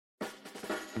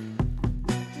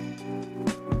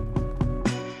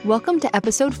Welcome to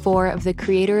episode 4 of the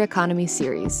Creator Economy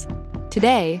series.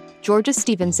 Today, Georgia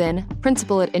Stevenson,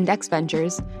 principal at Index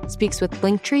Ventures, speaks with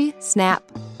Linktree, Snap,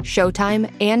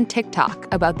 Showtime, and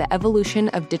TikTok about the evolution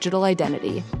of digital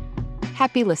identity.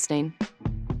 Happy listening.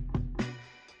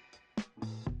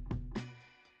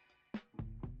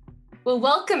 Well,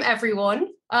 welcome everyone.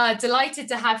 Delighted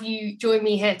to have you join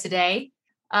me here today.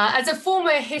 As a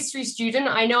former history student,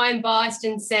 I know I'm biased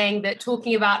in saying that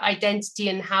talking about identity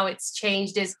and how it's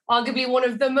changed is arguably one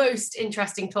of the most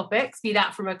interesting topics, be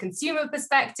that from a consumer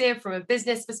perspective, from a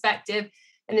business perspective,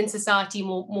 and in society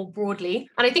more broadly.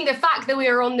 And I think the fact that we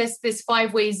are on this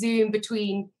five-way Zoom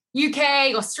between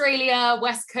UK, Australia,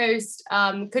 West Coast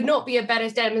could not be a better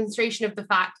demonstration of the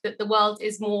fact that the world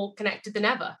is more connected than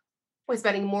ever. We're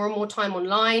spending more and more time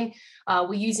online.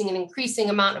 We're using an increasing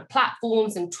amount of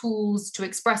platforms and tools to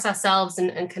express ourselves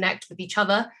and connect with each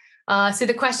other. So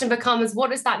the question becomes, what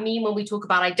does that mean when we talk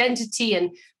about identity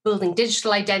and building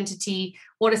digital identity?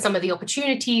 What are some of the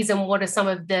opportunities and what are some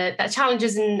of the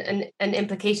challenges and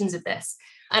implications of this?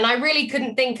 And I really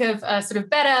couldn't think of a sort of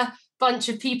better bunch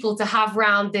of people to have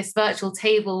around this virtual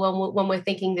table when we're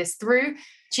thinking this through.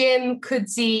 Jim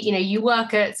Kudzi, you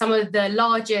work at some of the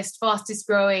largest, fastest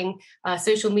growing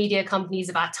social media companies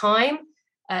of our time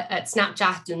at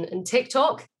Snapchat and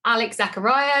TikTok. Alex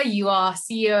Zachariah, you are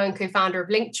CEO and co-founder of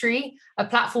Linktree, a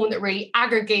platform that really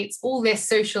aggregates all this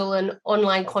social and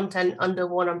online content under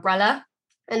one umbrella.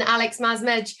 And Alex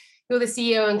Mazmej, you're the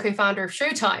CEO and co-founder of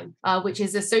Showtime, which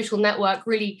is a social network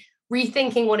really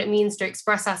rethinking what it means to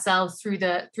express ourselves through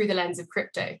the lens of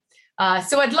crypto.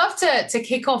 So I'd love to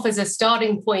kick off as a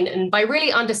starting point and by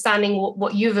really understanding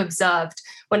what you've observed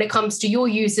when it comes to your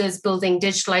users building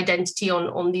digital identity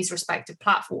on these respective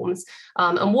platforms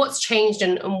and what's changed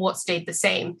and what stayed the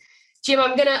same. Jim,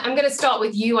 I'm gonna start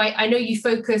with you. I know you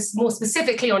focus more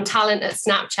specifically on talent at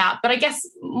Snapchat, but I guess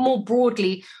more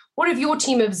broadly, what have your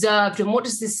team observed and what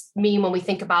does this mean when we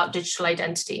think about digital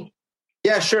identity?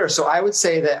 Yeah, sure. So I would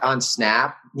say that on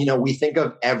Snap, we think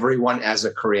of everyone as a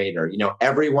creator.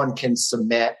 Everyone can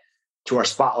submit to our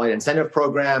Spotlight incentive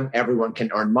program. Everyone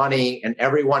can earn money and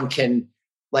everyone can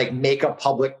make a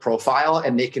public profile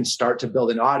and they can start to build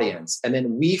an audience. And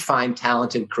then we find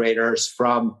talented creators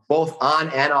from both on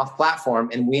and off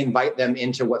platform. And we invite them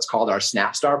into what's called our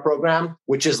Snapstar program,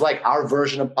 which is like our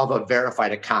version of a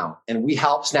verified account. And we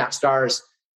help Snapstars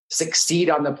succeed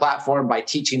on the platform by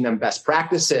teaching them best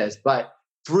practices. But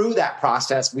through that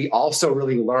process, we also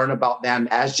really learn about them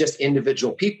as just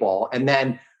individual people. And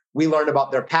then we learn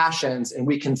about their passions and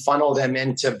we can funnel them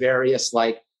into various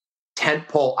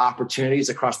tentpole opportunities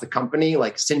across the company,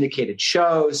 like syndicated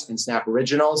shows and Snap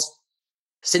Originals.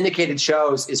 Syndicated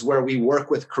shows is where we work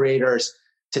with creators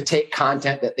to take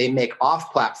content that they make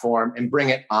off platform and bring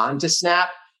it onto Snap.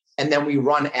 And then we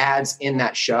run ads in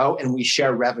that show and we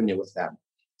share revenue with them.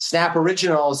 Snap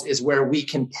Originals is where we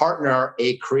can partner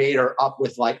a creator up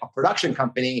with a production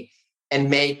company and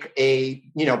make a,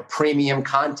 premium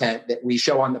content that we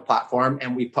show on the platform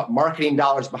and we put marketing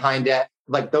dollars behind it.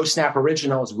 Those Snap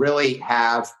Originals really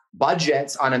have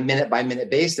budgets on a minute by minute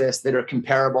basis that are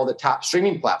comparable to top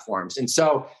streaming platforms. And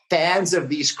so fans of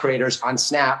these creators on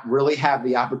Snap really have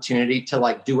the opportunity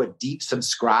to do a deep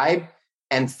subscribe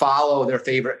and follow their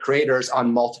favorite creators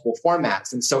on multiple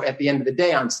formats. And so at the end of the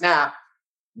day on Snap,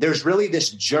 there's really this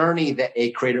journey that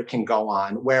a creator can go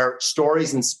on where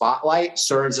Stories and Spotlight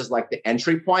serves as the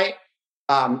entry point.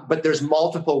 But there's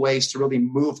multiple ways to really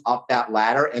move up that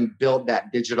ladder and build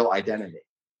that digital identity.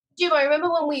 Jim, I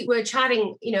remember when we were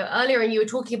chatting, earlier and you were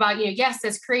talking about, yes,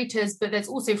 there's creators, but there's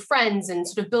also friends and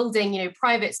sort of building,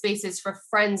 private spaces for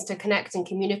friends to connect and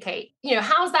communicate.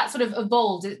 How's that sort of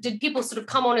evolved? Did people sort of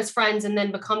come on as friends and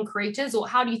then become creators? Or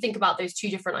how do you think about those two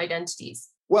different identities?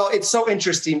 Well, it's so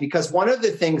interesting because one of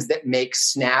the things that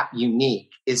makes Snap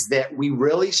unique is that we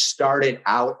really started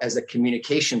out as a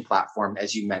communication platform,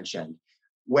 as you mentioned,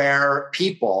 where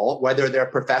people, whether they're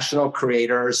professional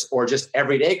creators or just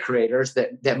everyday creators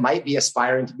that might be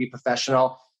aspiring to be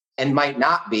professional and might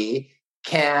not be,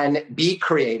 can be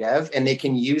creative and they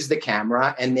can use the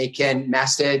camera and they can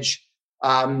message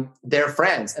their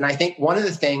friends. And I think one of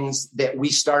the things that we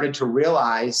started to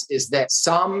realize is that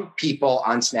some people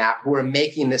on Snap who are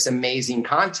making this amazing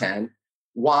content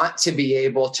want to be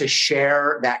able to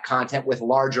share that content with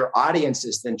larger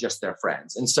audiences than just their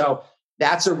friends. And so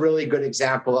that's a really good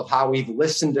example of how we've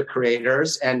listened to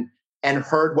creators and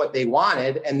heard what they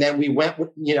wanted. And then we went,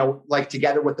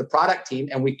 together with the product team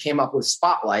and we came up with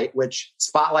Spotlight, which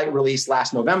Spotlight released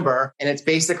last November. And it's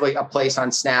basically a place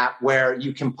on Snap where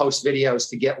you can post videos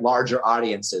to get larger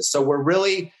audiences. So we're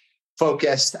really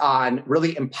focused on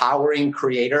really empowering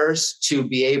creators to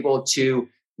be able to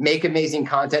make amazing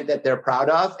content that they're proud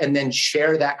of, and then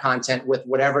share that content with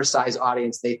whatever size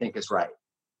audience they think is right.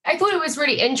 I thought it was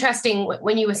really interesting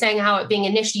when you were saying how it being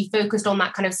initially focused on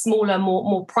that kind of smaller,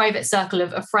 more private circle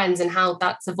of friends and how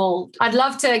that's evolved. I'd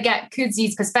love to get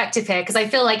Kudzi's perspective here, because I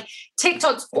feel like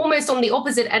TikTok's almost on the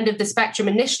opposite end of the spectrum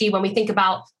initially when we think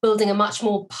about building a much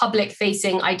more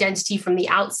public-facing identity from the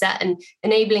outset and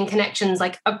enabling connections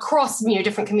like across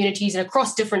different communities and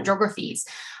across different geographies.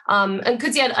 And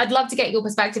Kudzi, I'd love to get your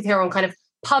perspective here on kind of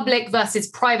public versus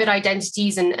private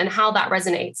identities and how that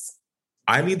resonates.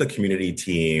 I lead the community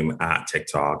team at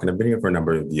TikTok, and I've been here for a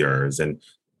number of years, and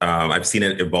I've seen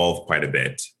it evolve quite a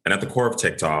bit. And at the core of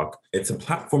TikTok, it's a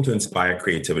platform to inspire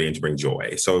creativity and to bring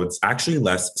joy. So it's actually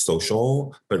less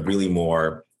social, but really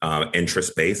more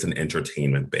interest-based and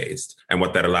entertainment-based. And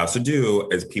what that allows to do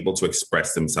is people to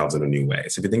express themselves in a new way.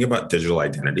 So if you think about digital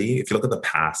identity, if you look at the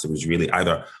past, it was really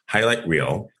either highlight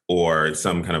reel or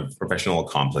some kind of professional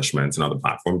accomplishments and other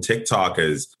platform. TikTok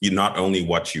is you not only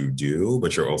what you do,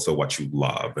 but you're also what you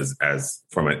love as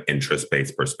from an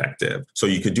interest-based perspective. So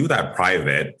you could do that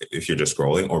private if you're just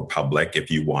scrolling, or public if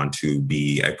you want to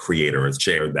be a creator and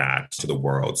share that to the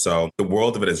world. So the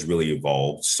world of it has really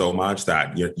evolved so much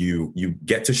that you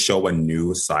get to show a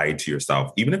new side to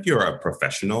yourself. Even if you're a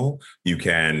professional, you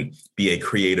can be a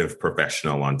creative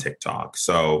professional on TikTok.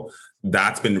 So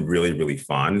that's been really, really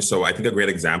fun. So I think a great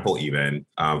example even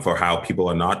for how people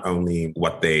are not only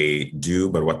what they do,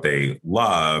 but what they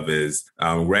love is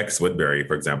Rex Woodbury,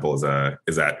 for example,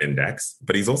 is at Index,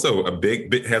 but he's also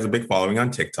has a big following on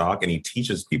TikTok, and he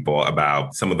teaches people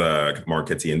about some of the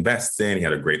markets he invests in. He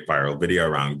had a great viral video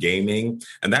around gaming,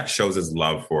 and that shows his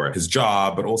love for his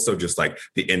job, but also just like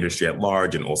the industry at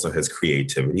large, and also his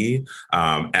creativity.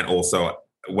 And also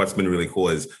what's been really cool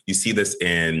is you see this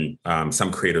in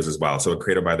some creators as well. So a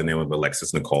creator by the name of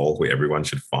Alexis Nicole, who everyone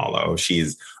should follow.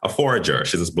 She's a forager.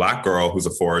 She's this Black girl who's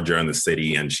a forager in the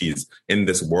city. And she's in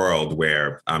this world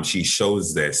where she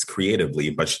shows this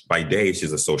creatively, but by day,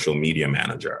 she's a social media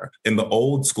manager. In the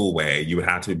old school way, you would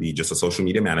have to be just a social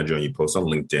media manager and you post on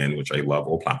LinkedIn, which I love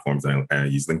all platforms and I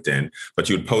use LinkedIn, but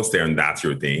you would post there and that's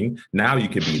your thing. Now you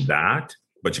could be that,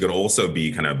 but you could also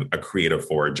be kind of a creative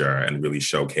forager and really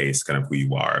showcase kind of who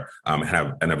you are,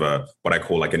 have a what I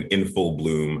call like an in full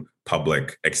bloom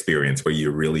public experience where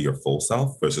you're really your full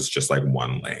self versus just like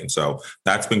one lane. So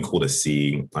that's been cool to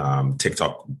see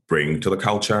TikTok bring to the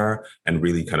culture and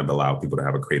really kind of allow people to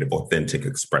have a creative, authentic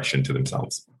expression to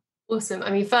themselves. Awesome.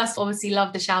 I mean, first, obviously,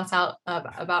 love the shout out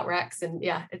about Rex. And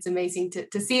yeah, it's amazing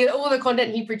to see all the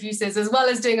content he produces as well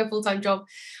as doing a full-time job.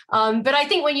 But I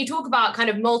think when you talk about kind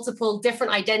of multiple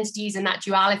different identities and that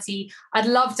duality, I'd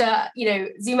love to,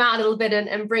 zoom out a little bit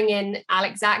and bring in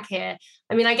Alex Zak here.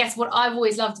 I mean, I guess what I've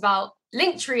always loved about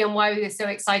Linktree and why we were so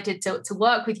excited to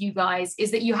work with you guys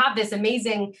is that you have this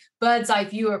amazing bird's eye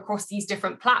view across these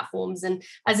different platforms. And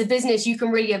as a business, you can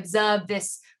really observe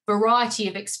this variety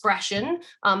of expression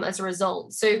as a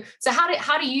result. So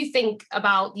how do you think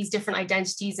about these different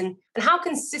identities and how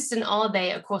consistent are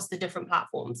they across the different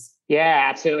platforms? Yeah,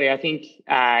 absolutely. I think,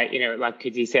 like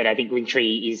Kudzi said, I think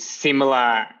Linktree is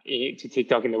similar to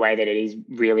TikTok in the way that it is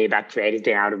really about creators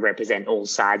being able to represent all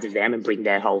sides of them and bring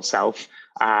their whole self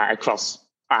across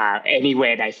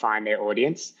anywhere they find their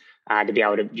audience, to be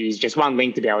able to use just one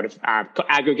link to be able to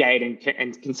aggregate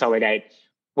and consolidate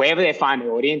wherever they find the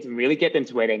audience and really get them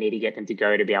to where they need to get them to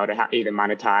go to be able to either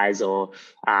monetize or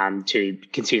to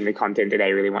consume the content that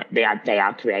they really want, they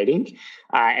are creating.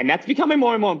 And that's becoming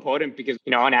more and more important because,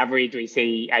 on average, we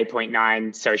see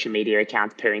 8.9 social media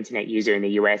accounts per internet user in the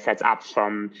US. That's up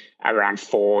from around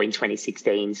 4 in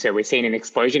 2016. So we're seeing an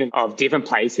explosion of different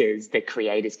places that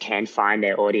creators can find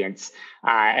their audience.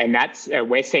 And that's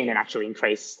we're seeing an actual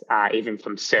increase even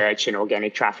from search and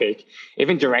organic traffic,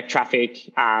 even direct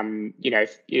traffic.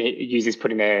 Users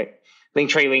putting their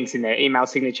Linktree links in their email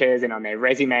signatures and on their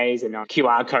resumes and on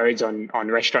QR codes on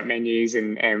restaurant menus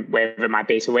and wherever it might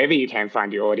be. So wherever you can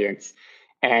find your audience.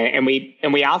 And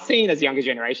we are seeing as younger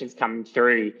generations come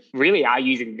through really are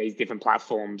using these different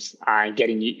platforms and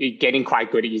getting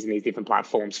quite good at using these different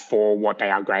platforms for what they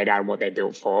are great at and what they're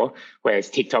built for. Whereas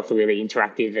TikTok for really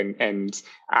interactive and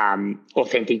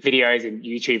authentic videos, and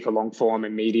YouTube for long form,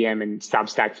 and Medium and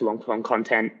Substack for long form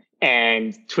content,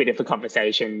 and Twitter for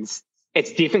conversations.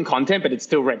 It's different content, but it's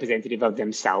still representative of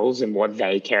themselves and what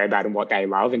they care about and what they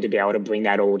love. And to be able to bring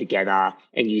that all together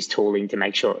and use tooling to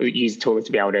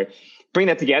be able to bring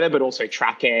that together, but also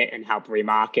track it and help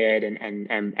remarket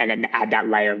and add that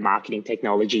layer of marketing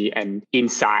technology and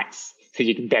insights so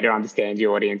you can better understand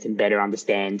your audience and better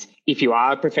understand if you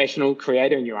are a professional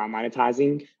creator and you are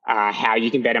monetizing, how you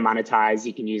can better monetize.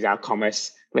 You can use our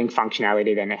commerce link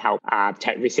functionality then to help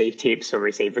receive tips or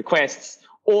receive requests.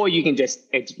 Or you can just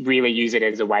really use it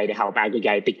as a way to help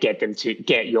aggregate, but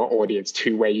get your audience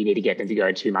to where you need to get them to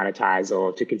go to monetize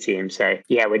or to consume. So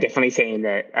yeah, we're definitely seeing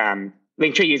that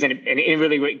Linktree is a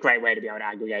really great way to be able to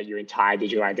aggregate your entire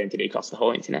digital identity across the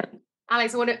whole internet.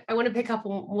 Alex, I want to pick up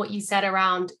on what you said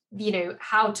around,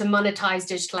 how to monetize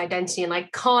digital identity. And I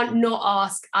can't not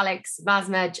ask Alex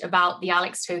Mazmej about the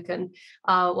Alex token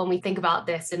when we think about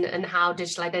this and how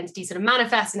digital identity sort of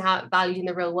manifests and how it's valued in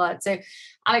the real world. So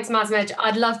Alex Mazmej,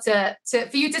 I'd love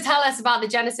for you to tell us about the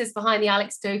genesis behind the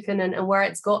Alex token and where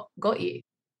it's got you.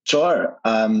 Sure.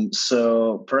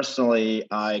 So personally,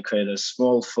 I created a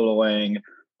small following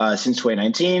since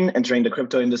 2019, entering the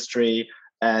crypto industry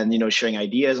and, sharing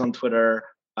ideas on Twitter,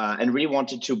 and really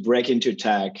wanted to break into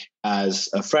tech as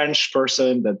a French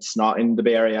person that's not in the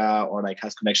Bay Area or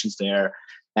has connections there.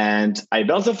 And I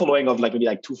built a following of maybe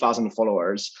 2,000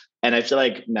 followers. And I feel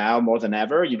like now more than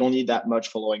ever, you don't need that much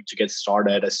following to get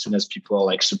started as soon as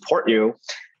people support you.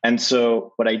 And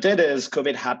so what I did is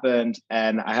COVID happened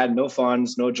and I had no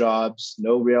funds, no jobs,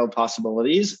 no real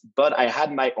possibilities, but I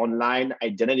had my online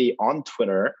identity on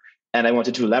Twitter and I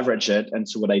wanted to leverage it. And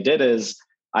so what I did is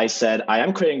I said, I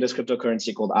am creating this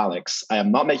cryptocurrency called Alex. I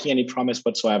am not making any promise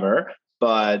whatsoever,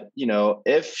 but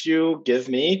if you give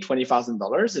me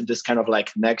 $20,000 in this kind of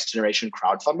next generation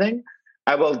crowdfunding,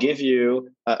 I will give you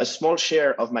a small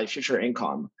share of my future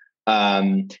income.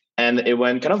 And it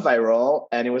went kind of viral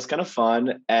and it was kind of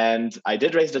fun. And I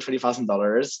did raise the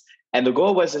 $20,000. And the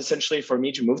goal was essentially for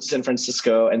me to move to San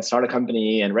Francisco and start a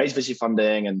company and raise VC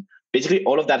funding. And basically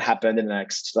all of that happened in the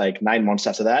next 9 months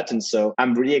after that. And so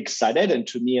I'm really excited. And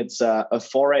to me, it's a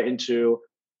foray into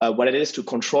what it is to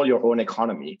control your own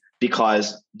economy,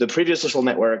 because the previous social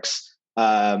networks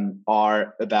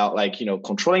are about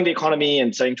controlling the economy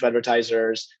and selling to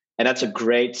advertisers. And that's a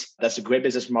great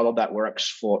business model that worked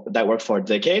for a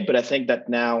decade. But I think that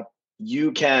now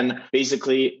you can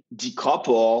basically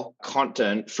decouple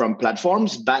content from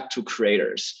platforms back to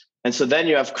creators. And so then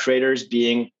you have creators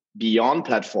being beyond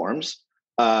platforms,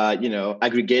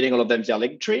 aggregating all of them via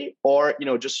Linktree, or,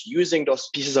 just using those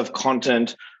pieces of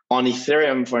content on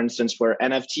Ethereum, for instance, where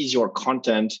NFT is your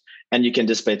content and you can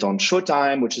display it on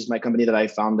Showtime, which is my company that I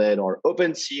founded, or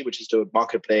OpenSea, which is the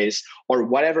marketplace, or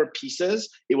whatever pieces.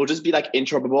 It will just be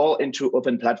interoperable into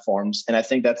open platforms. And I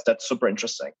think that's super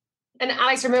interesting. And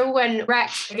Alex, remember when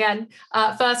Rex, again,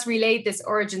 first relayed this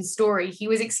origin story, he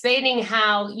was explaining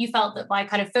how you felt that by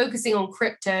kind of focusing on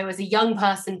crypto as a young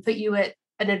person put you at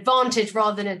an advantage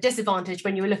rather than a disadvantage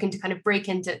when you were looking to kind of break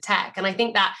into tech. And I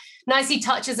think that nicely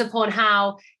touches upon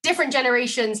how different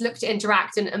generations look to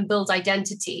interact and build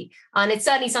identity. And it's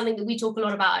certainly something that we talk a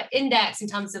lot about at Index in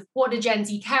terms of what do Gen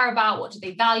Z care about? What do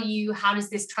they value? How does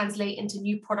this translate into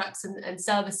new products and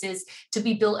services to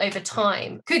be built over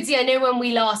time? Kudzi, I know when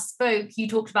we last spoke, you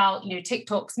talked about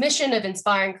TikTok's mission of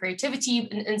inspiring creativity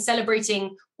and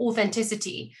celebrating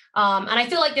authenticity. And I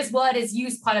feel like this word is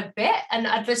used quite a bit. And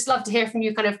I'd just love to hear from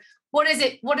you kind of what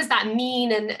does that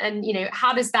mean? And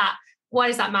why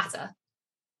does that matter?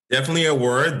 Definitely a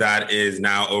word that is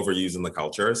now overused in the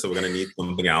culture. So we're going to need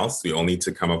something else. We all need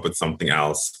to come up with something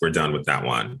else. We're done with that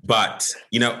one. But,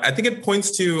 I think it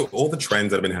points to all the trends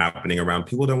that have been happening around.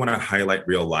 People don't want to highlight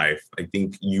real life. I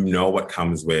think what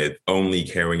comes with only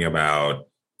caring about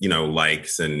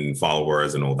likes and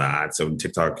followers and all that. So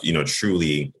TikTok,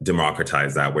 truly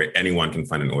democratized that, where anyone can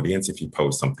find an audience if you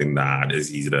post something that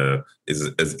is easy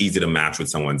to match with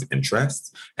someone's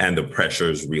interests, and the pressure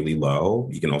is really low.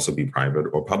 You can also be private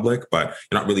or public, but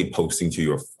you're not really posting to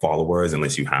your followers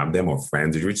unless you have them or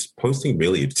friends. You're just posting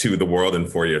really to the world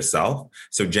and for yourself.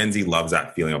 So Gen Z loves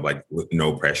that feeling of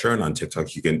no pressure. And on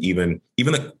TikTok, you can even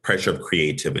the pressure of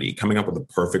creativity, coming up with a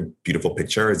perfect, beautiful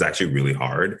picture is actually really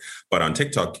hard. But on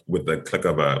TikTok, with the click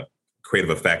of a creative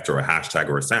effect or a hashtag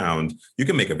or a sound, you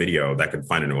can make a video that could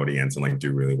find an audience and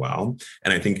do really well.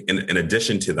 And I think in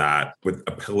addition to that, with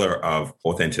a pillar of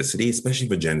authenticity, especially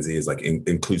for Gen Z, is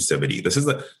inclusivity.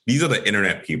 These are the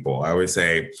internet people. I always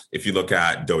say, if you look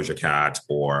at Doja Cat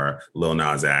or Lil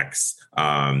Nas X,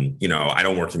 I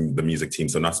don't work in the music team,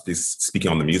 so not speaking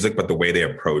on the music, but the way they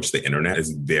approach the internet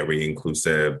is very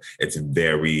inclusive. It's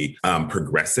very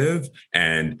progressive.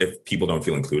 And if people don't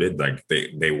feel included,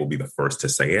 they will be the first to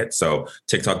say it. So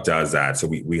TikTok does that. So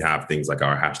we have things like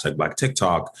our hashtag Black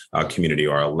TikTok community,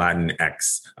 or our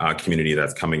Latinx community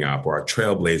that's coming up, or our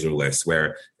Trailblazer list,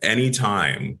 where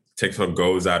anytime TikTok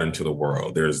goes out into the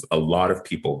world, there's a lot of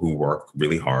people who work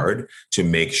really hard to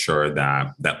make sure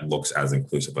that that looks as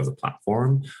inclusive as a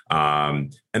platform.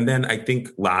 And then I think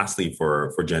lastly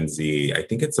for Gen Z, I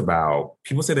think it's about,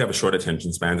 people say they have a short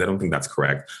attention spans. I don't think that's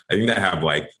correct. I think they have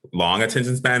like long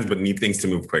attention spans, but need things to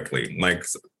move quickly. Like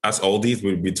us oldies,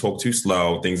 we talk too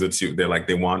slow. Things are too,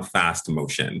 they want fast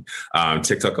motion.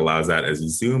 TikTok allows that as you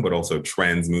zoom, but also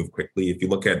trends move quickly. If you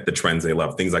look at the trends they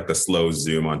love, things like the slow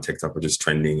zoom on TikTok, which is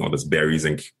trending, or this berries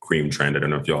and cream trend. I don't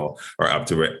know if y'all are up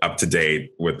to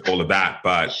date with all of that,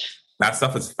 but that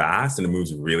stuff is fast and it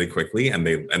moves really quickly, and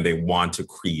they want to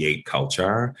create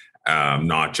culture,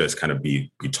 not just kind of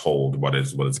be told what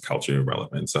is culturally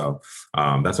relevant. So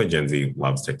that's why Gen Z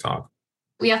loves TikTok.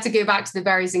 We have to go back to the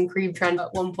berries and cream trend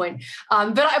at one point.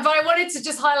 But I wanted to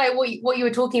just highlight what you were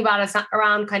talking about as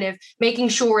around kind of making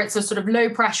sure it's a sort of low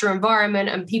pressure environment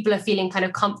and people are feeling kind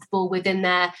of comfortable within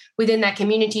their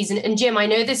communities. And Jim, I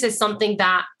know this is something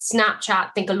that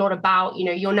Snapchat think a lot about. You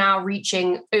know, you're now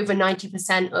reaching over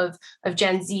 90% of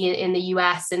Gen Z in the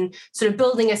US, and sort of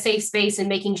building a safe space and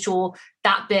making sure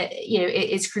that bit, you know,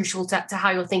 is crucial to how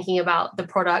you're thinking about the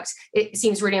product. It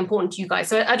seems really important to you guys.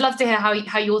 So I'd love to hear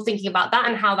how you're thinking about that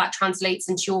and how that translates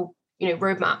into your, you know,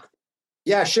 roadmap.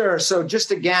 Yeah, sure. So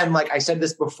just again, like I said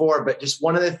this before, but just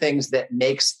one of the things that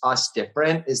makes us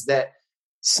different is that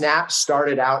Snap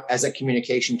started out as a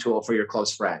communication tool for your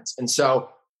close friends. And so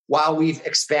while we've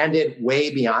expanded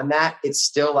way beyond that, it's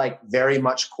still like very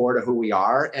much core to who we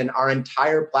are. And our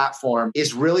entire platform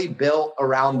is really built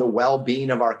around the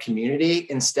well-being of our community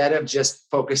instead of just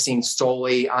focusing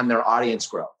solely on their audience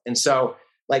growth. And so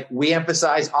like we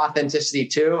emphasize authenticity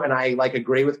too. And I like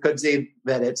agree with Kudzi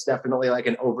that it's definitely like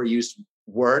an overused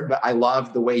word, but I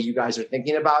love the way you guys are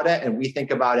thinking about it. And we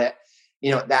think about it, you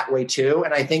know, that way too.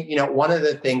 And I think, you know, one of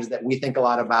the things that we think a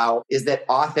lot about is that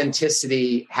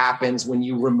authenticity happens when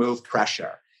you remove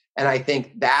pressure. And I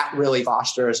think that really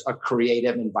fosters a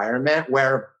creative environment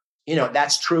where, you know,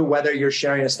 that's true whether you're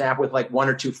sharing a snap with like one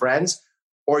or two friends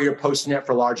or you're posting it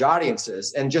for large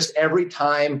audiences. And just every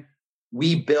time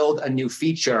we build a new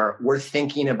feature, we're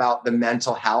thinking about the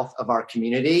mental health of our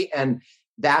community. And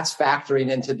that's factoring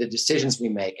into the decisions we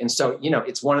make. And so, you know,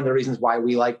 it's one of the reasons why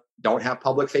we like don't have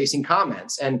public facing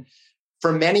comments. And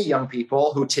for many young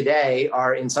people who today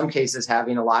are in some cases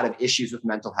having a lot of issues with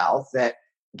mental health that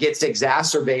gets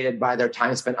exacerbated by their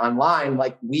time spent online,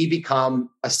 like we become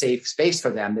a safe space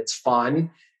for them. It's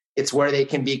fun. It's where they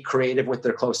can be creative with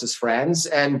their closest friends.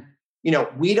 And, you know,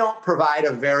 we don't provide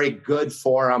a very good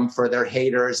forum for their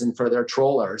haters and for their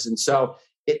trollers. And so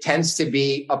it tends to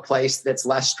be a place that's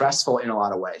less stressful in a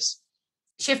lot of ways.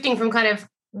 Shifting from kind of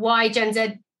why Gen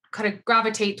Z kind of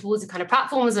gravitate towards the kind of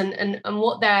platforms and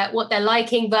what they're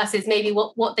liking versus maybe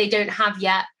what they don't have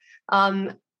yet.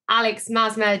 Alex,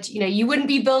 Mazmed, you know, you wouldn't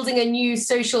be building a new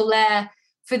social layer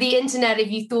for the internet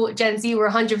if you thought Gen Z were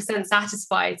 100%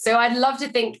 satisfied. So I'd love to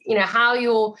think, you know, how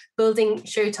you're building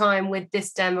Showtime with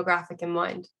this demographic in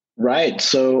mind. Right.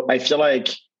 So I feel like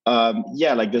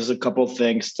like there's a couple of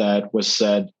things that was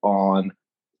said on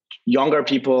younger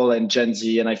people and Gen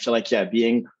Z. And I feel like,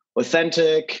 being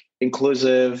authentic,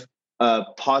 inclusive,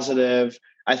 positive.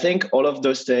 I think all of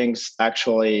those things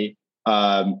actually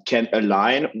can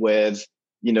align with,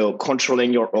 you know,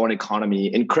 controlling your own economy.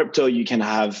 In crypto, you can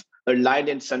have aligned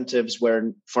incentives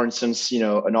where, for instance, you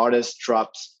know, an artist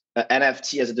drops an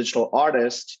NFT as a digital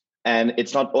artist and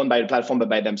it's not owned by the platform, but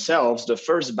by themselves. The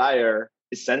first buyer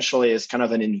essentially is kind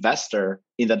of an investor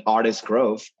in that artist's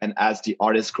growth. And as the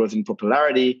artist grows in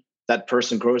popularity, that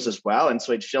person grows as well. And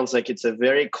so it feels like it's a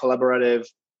very collaborative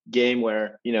game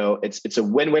where, you know, it's a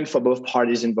win-win for both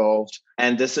parties involved.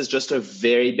 And this is just a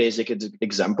very basic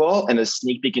example and a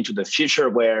sneak peek into the future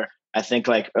where I think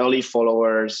like early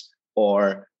followers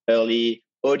or early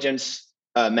audience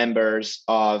members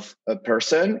of a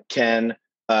person can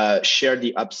share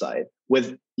the upside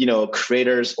with, you know,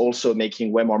 creators also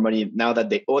making way more money now that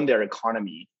they own their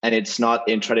economy and it's not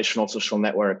in traditional social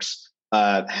networks,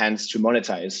 hands to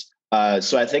monetize.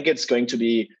 So I think it's going to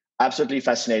be absolutely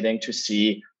fascinating to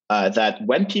see that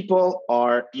when people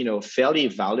are, you know, fairly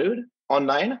valued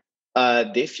online,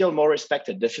 they feel more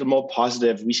respected. They feel more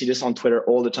positive. We see this on Twitter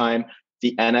all the time.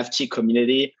 The NFT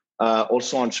community,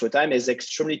 also on Showtime, is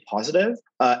extremely positive.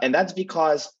 And that's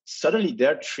because suddenly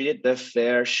they're treated the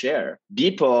fair share.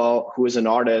 Beeple, who is an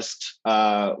artist,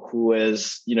 who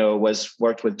is, you know, was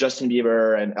worked with Justin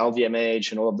Bieber and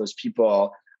LVMH and all of those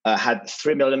people, had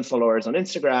 3 million followers on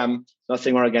Instagram.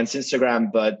 Nothing wrong against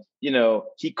Instagram, but, you know,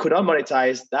 he could not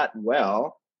monetize that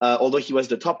well, although he was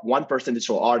the top 1%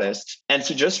 digital artist. And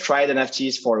he just tried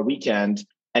NFTs for a weekend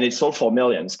and it sold for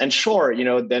millions. And sure, you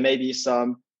know, there may be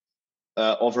some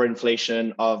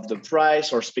overinflation of the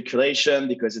price or speculation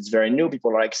because it's very new.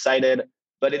 People are excited,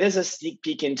 but it is a sneak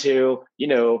peek into,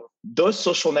 those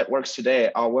social networks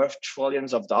today are worth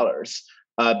trillions of dollars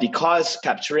because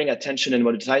capturing attention and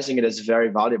monetizing it is very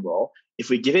valuable. If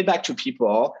we give it back to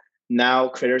people, now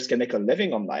creators can make a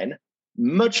living online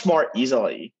much more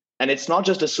easily. And it's not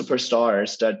just the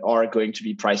superstars that are going to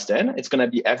be priced in. It's going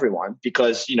to be everyone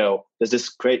because, there's this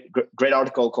great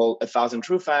article called 1,000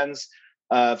 True Fans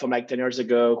from like 10 years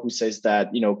ago who says that,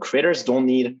 creators don't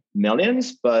need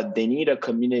millions, but they need a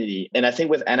community. And I think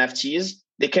with NFTs,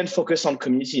 they can focus on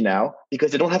community now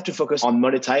because they don't have to focus on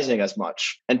monetizing as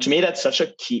much. And to me, that's such a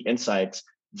key insight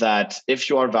that if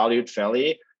you are valued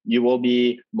fairly, you will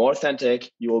be more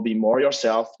authentic. You will be more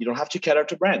yourself. You don't have to cater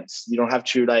to brands. You don't have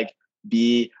to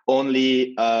be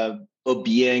only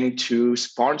obeying to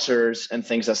sponsors and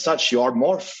things as such. You are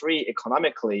more free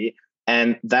economically,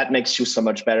 and that makes you so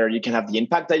much better. You can have the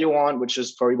impact that you want, which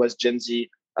is probably what Gen Z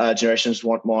generations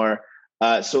want more.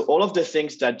 So all of the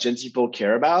things that Gen Z people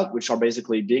care about, which are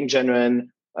basically being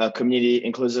genuine, community,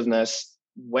 inclusiveness,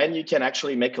 when you can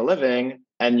actually make a living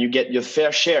and you get your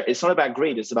fair share, it's not about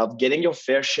greed. It's about getting your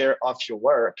fair share of your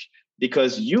work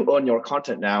because you own your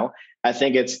content now. I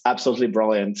think it's absolutely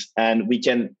brilliant. And we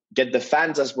can get the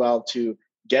fans as well to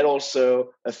get also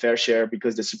a fair share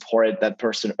because they supported that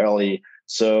person early.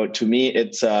 So to me,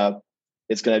 it's going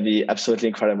to be absolutely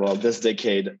incredible this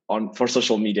decade for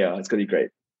social media. It's going to be great.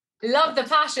 Love the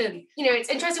passion. It's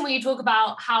interesting when you talk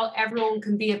about how everyone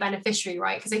can be a beneficiary,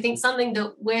 right? Because I think something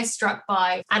that we're struck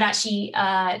by, and actually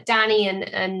Danny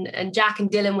and Jack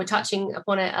and Dylan were touching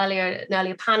upon it earlier in an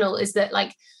earlier panel, is that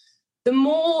the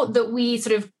more that we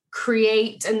sort of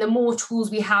create and the more tools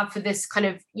we have for this kind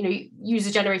of,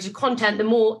 user-generated content, the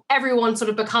more everyone sort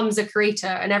of becomes a creator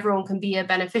and everyone can be a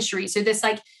beneficiary. So this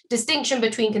distinction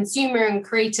between consumer and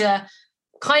creator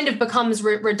kind of becomes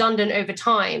redundant over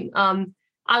time.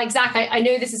 Alex, Zach, I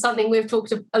know this is something we've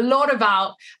talked a lot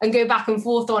about and go back and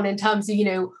forth on in terms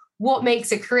of, what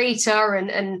makes a creator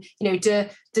and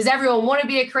does everyone want to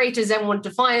be a creator? Does everyone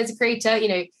define as a creator?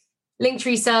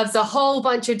 Linktree serves a whole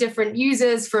bunch of different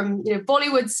users from,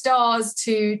 Bollywood stars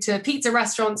to pizza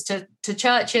restaurants to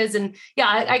churches. And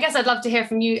I guess I'd love to hear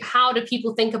from you. How do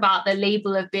people think about the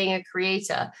label of being a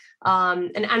creator?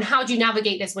 And how do you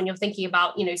navigate this when you're thinking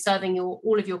about, serving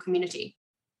all of your community?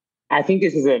 I think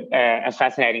this is a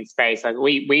fascinating space.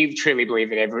 We truly believe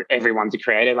that everyone's a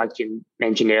creator, like Jim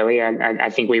mentioned earlier. And I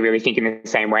think we really think in the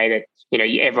same way that,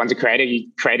 everyone's a creator. You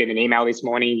created an email this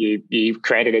morning. You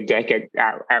created a deck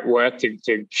at work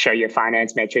to show your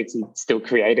finance metrics. You still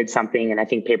created something. And I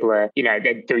think people are,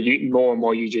 through more and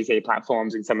more UGC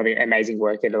platforms and some of the amazing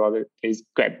work that a lot of these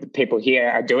great people here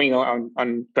are doing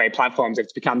on great platforms,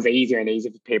 it becomes easier and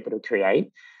easier for people to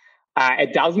create.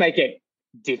 It does make it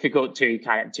difficult to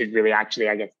really actually,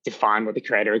 I guess, define what the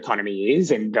creator economy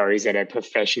is, and those that are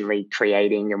professionally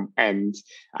creating and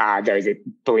those that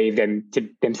believe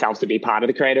themselves to be part of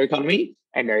the creator economy,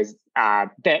 and those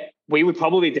that we would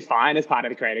probably define as part of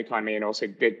the creator economy, and also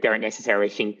that don't necessarily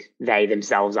think they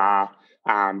themselves are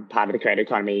part of the creator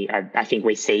economy. I think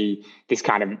we see this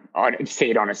see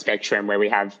it on a spectrum where we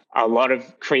have a lot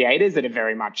of creators that are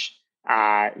very much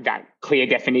that clear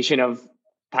definition of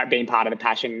being part of the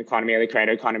passion economy or the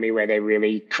creator economy, where they're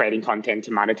really creating content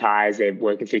to monetize, they're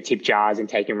working through tip jars and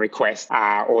taking requests,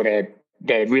 or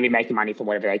they're really making money from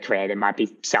whatever they create. It might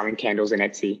be selling candles on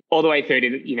Etsy, all the way through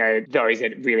to, those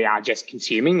that really are just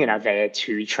consuming and are there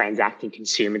to transact and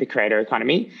consume in the creator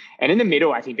economy. And in the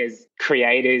middle, I think there's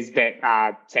creators that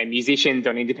are, say, musicians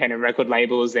on independent record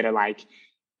labels that are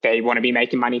they want to be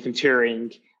making money from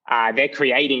touring.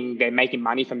 They're making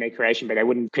money from their creation, but they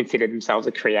wouldn't consider themselves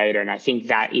a creator. And I think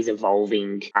that is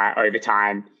evolving over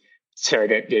time, so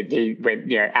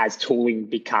that as tooling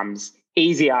becomes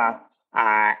easier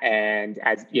and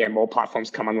as more platforms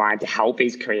come online to help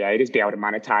these creators be able to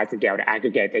monetize and be able to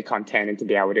aggregate their content and to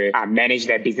be able to manage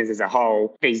their business as a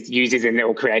whole, these users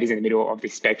or creators in the middle of the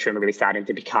spectrum are really starting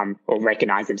to become or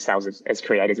recognize themselves as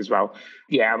creators as well.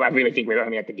 Yeah, I really think we're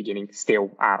only at the beginning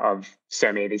still of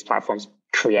so many of these platforms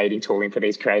creating tooling for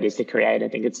these creators to create. I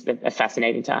think it's a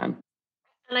fascinating time.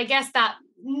 And I guess that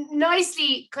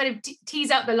nicely kind of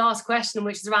tees up the last question,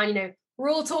 which is around, we're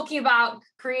all talking about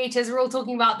creators, we're all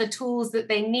talking about the tools that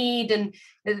they need and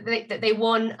that they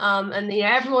want. And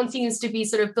everyone seems to be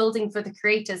sort of building for the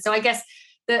creators. So I guess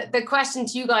the question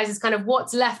to you guys is kind of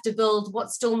what's left to build,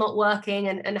 what's still not working,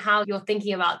 and how you're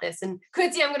thinking about this. And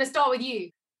Kudzi, I'm going to start with you.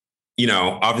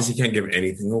 Obviously can't give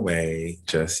anything away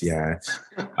just yet.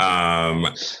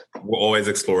 We're always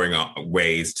exploring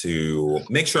ways to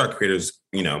make sure our creators,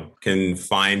 can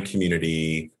find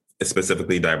community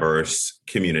specifically diverse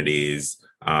communities,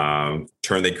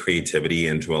 turn their creativity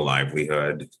into a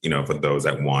livelihood, for those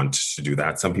that want to do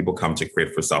that. Some people come to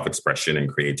create for self-expression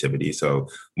and creativity. So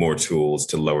more tools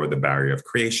to lower the barrier of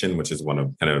creation, which is one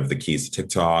of kind of the keys to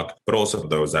TikTok, but also for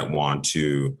those that want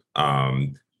to,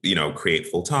 create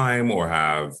full time or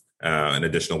have an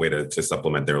additional way to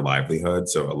supplement their livelihood.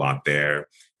 So a lot there,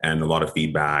 and a lot of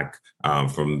feedback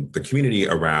from the community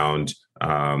around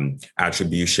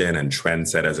attribution and trend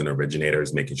setters and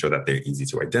originators, making sure that they're easy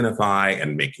to identify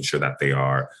and making sure that they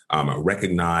are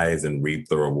recognized and reap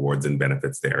the rewards and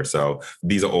benefits there. So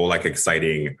these are all like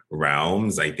exciting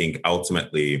realms. I think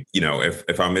ultimately,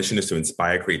 if our mission is to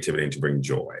inspire creativity and to bring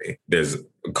joy, there's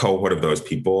a cohort of those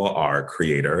people are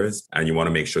creators, and you want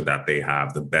to make sure that they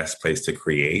have the best place to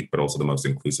create, but also the most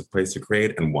inclusive place to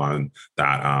create, and one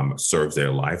that serves their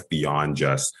life beyond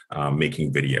just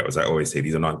making videos. I always say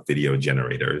these are not video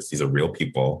generators. These are real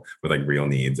people with like real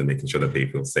needs, and making sure that they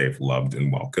feel safe, loved,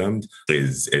 and welcomed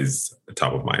is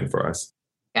top of mind for us.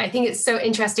 I think it's so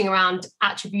interesting around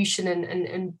attribution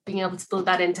and being able to build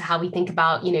that into how we think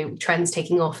about, trends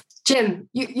taking off. Jim,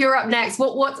 you're up next.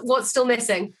 What's still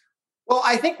missing? Well,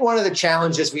 I think one of the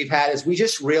challenges we've had is we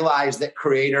just realized that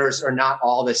creators are not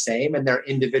all the same and they're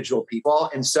individual people.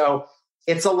 And so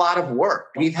it's a lot of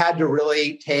work. We've had to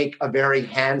really take a very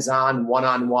hands-on,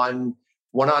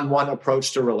 one-on-one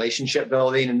approach to relationship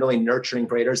building and really nurturing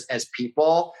creators as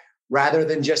people rather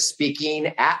than just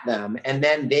speaking at them. And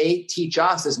then they teach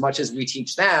us as much as we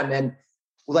teach them. And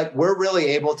like, we're really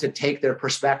able to take their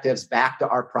perspectives back to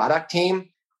our product team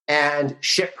and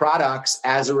ship products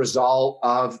as a result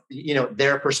of,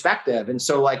 their perspective. And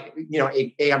so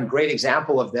a great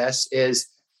example of this is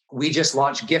we just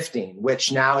launched gifting,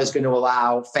 which now is going to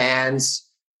allow fans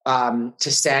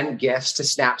to send gifts to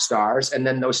Snapstars, and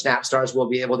then those Snapstars will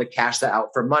be able to cash that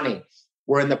out for money.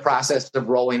 We're in the process of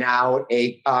rolling out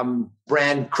a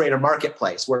brand creator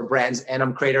marketplace where brands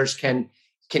and creators can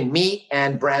meet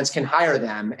and brands can hire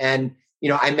them. And,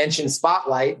 I mentioned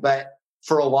Spotlight, but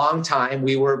for a long time,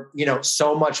 we were,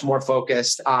 so much more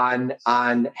focused on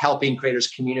helping creators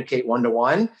communicate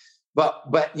one-to-one. But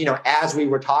as we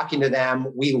were talking to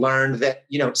them, we learned that,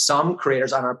 some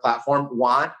creators on our platform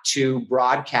want to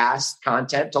broadcast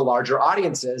content to larger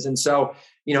audiences. And so,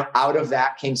 out of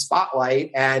that came Spotlight.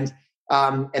 And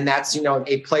that's,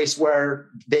 a place where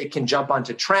they can jump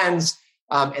onto trends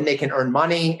and they can earn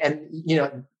money.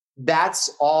 And, that's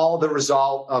all the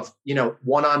result of,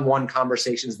 one-on-one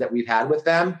conversations that we've had with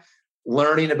them,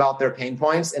 learning about their pain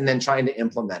points and then trying to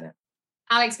implement it.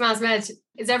 Alex Mazmed,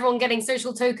 is everyone getting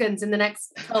social tokens in the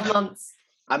next 12 months?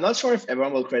 I'm not sure if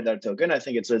everyone will create their token. I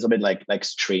think it's a little bit like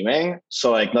streaming.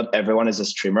 So not everyone is a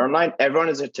streamer online. Everyone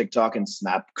is a TikTok and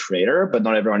Snap creator, but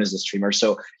not everyone is a streamer.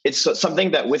 So it's something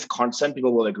that with consent,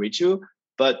 people will agree to.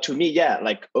 But to me,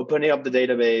 opening up the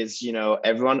database,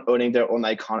 everyone owning their own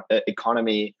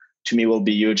economy, to me will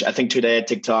be huge. I think today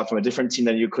TikTok, from a different team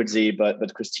than you could see,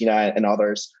 but Christina and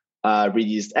others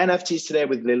released NFTs today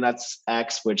with Lil Nas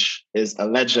X, which is a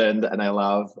legend and I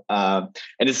love. And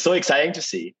it's so exciting to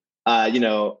see.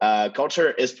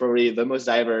 Culture is probably the most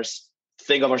diverse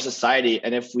thing of our society.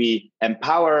 And if we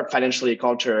empower financially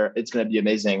culture, it's going to be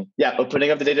amazing. Yeah,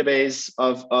 opening up the database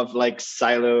of like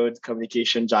siloed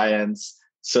communication giants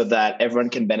so that everyone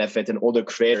can benefit and all the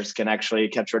creators can actually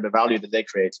capture the value that they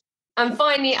create. And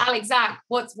finally, Alex, Zach,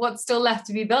 what's still left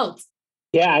to be built?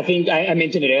 Yeah, I think I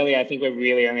mentioned it earlier. I think we're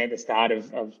really only at the start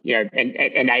of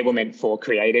enablement for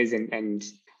creators, and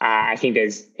I think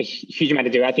there's a huge amount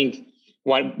to do. I think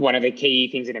one of the key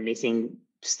things that are missing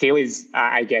still is,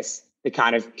 I guess, the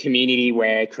kind of community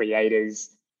where creators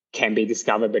can be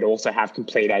discovered, but also have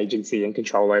complete agency and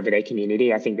control over their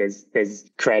community. I think there's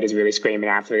creators really screaming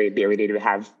out for the ability to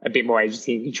have a bit more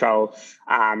agency and control.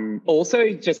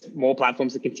 Also, just more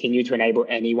platforms that continue to enable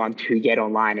anyone to get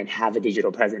online and have a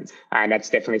digital presence. And that's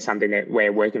definitely something that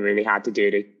we're working really hard to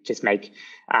do, to just make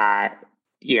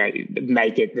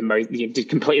it the most, to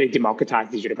completely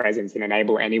democratize digital presence and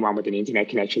enable anyone with an internet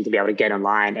connection to be able to get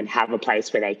online and have a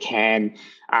place where they can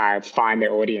find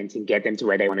their audience and get them to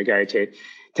where they want to go to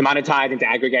monetize and to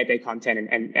aggregate their content.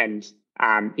 And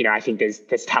I think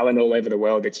there's talent all over the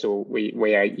world that still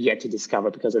we are yet to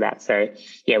discover because of that. So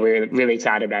yeah, we're really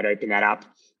excited about opening that up.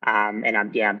 And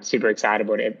I'm super excited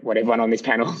about what everyone on this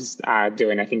panel is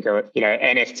doing. I think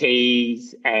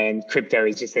NFTs and crypto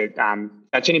is just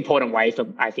such an important way for,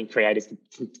 I think, creators to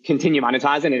continue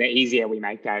monetizing, and the easier we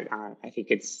make that, I think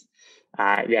it's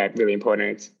really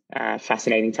important. It's a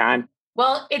fascinating time.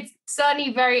 Well, it's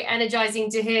certainly very energizing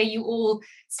to hear you all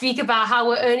speak about how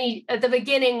we're only at the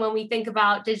beginning when we think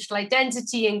about digital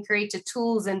identity and creator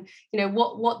tools and,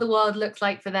 what the world looks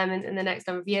like for them in the next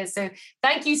number of years. So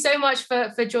thank you so much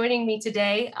for joining me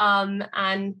today.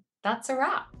 And that's a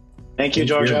wrap. Thank you,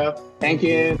 Georgia. Thank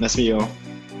you. Nice to meet you all.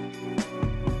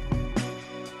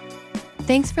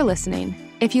 Thanks for listening.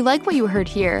 If you like what you heard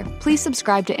here, please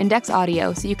subscribe to Index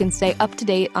Audio so you can stay up to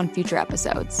date on future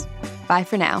episodes. Bye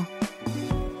for now.